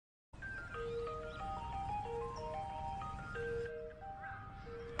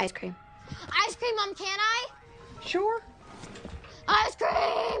Ice cream. Ice cream, Mom, can I? Sure. Ice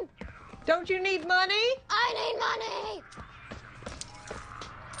cream! Don't you need money? I need money!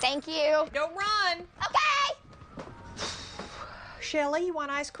 Thank you. Don't run. Okay! Shelley, you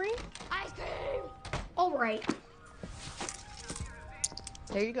want ice cream? Ice cream! All right.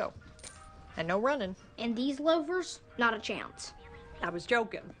 There you go. And no running. And these loafers, not a chance. I was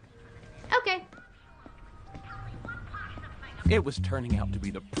joking. Okay. It was turning out to be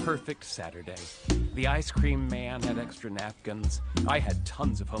the perfect Saturday. The ice cream man had extra napkins, I had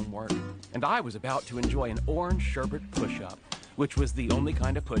tons of homework, and I was about to enjoy an orange sherbet push-up, which was the only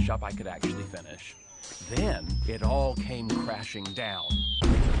kind of push-up I could actually finish. Then it all came crashing down.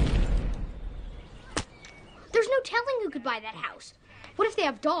 There's no telling who could buy that house. What if they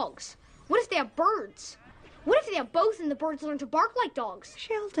have dogs? What if they have birds? What if they have both and the birds learn to bark like dogs?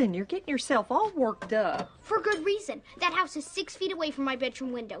 Sheldon, you're getting yourself all worked up. For good reason. That house is 6 feet away from my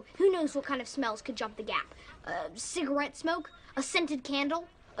bedroom window. Who knows what kind of smells could jump the gap? Cigarette smoke? A scented candle?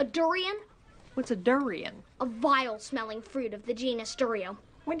 A durian? What's a durian? A vile-smelling fruit of the genus Durio.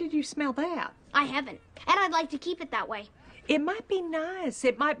 When did you smell that? I haven't. And I'd like to keep it that way. It might be nice.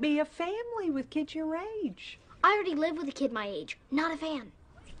 It might be a family with kids your age. I already live with a kid my age. Not a fan.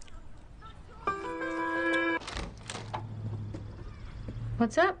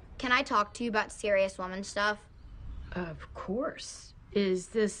 What's up? Can I talk to you about serious woman stuff? Of course. Is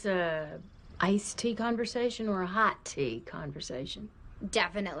this a iced tea conversation or a hot tea conversation?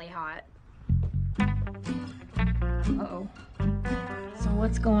 Definitely hot. Uh-oh. So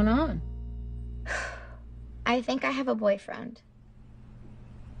what's going on? I think I have a boyfriend.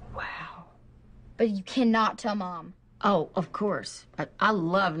 Wow. But you cannot tell Mom. Oh, of course. I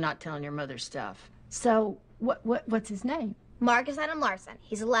love not telling your mother stuff. So, what's his name? Marcus Adam Larson.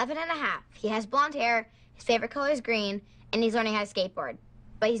 He's 11 and a half. He has blonde hair, his favorite color is green, and he's learning how to skateboard.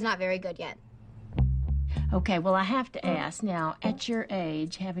 But he's not very good yet. Okay, well, I have to ask now, at your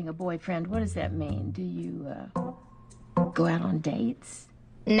age, having a boyfriend, what does that mean? Do you, go out on dates?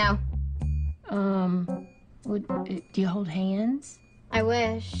 No. Do you hold hands? I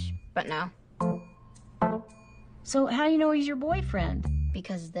wish, but no. So how do you know he's your boyfriend?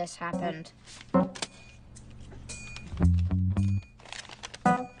 Because this happened.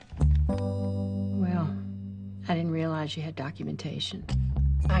 Well, I didn't realize you had documentation.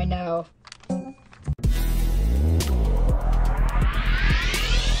 I know.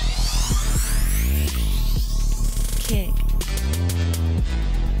 Kick.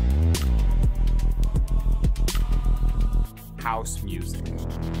 House music.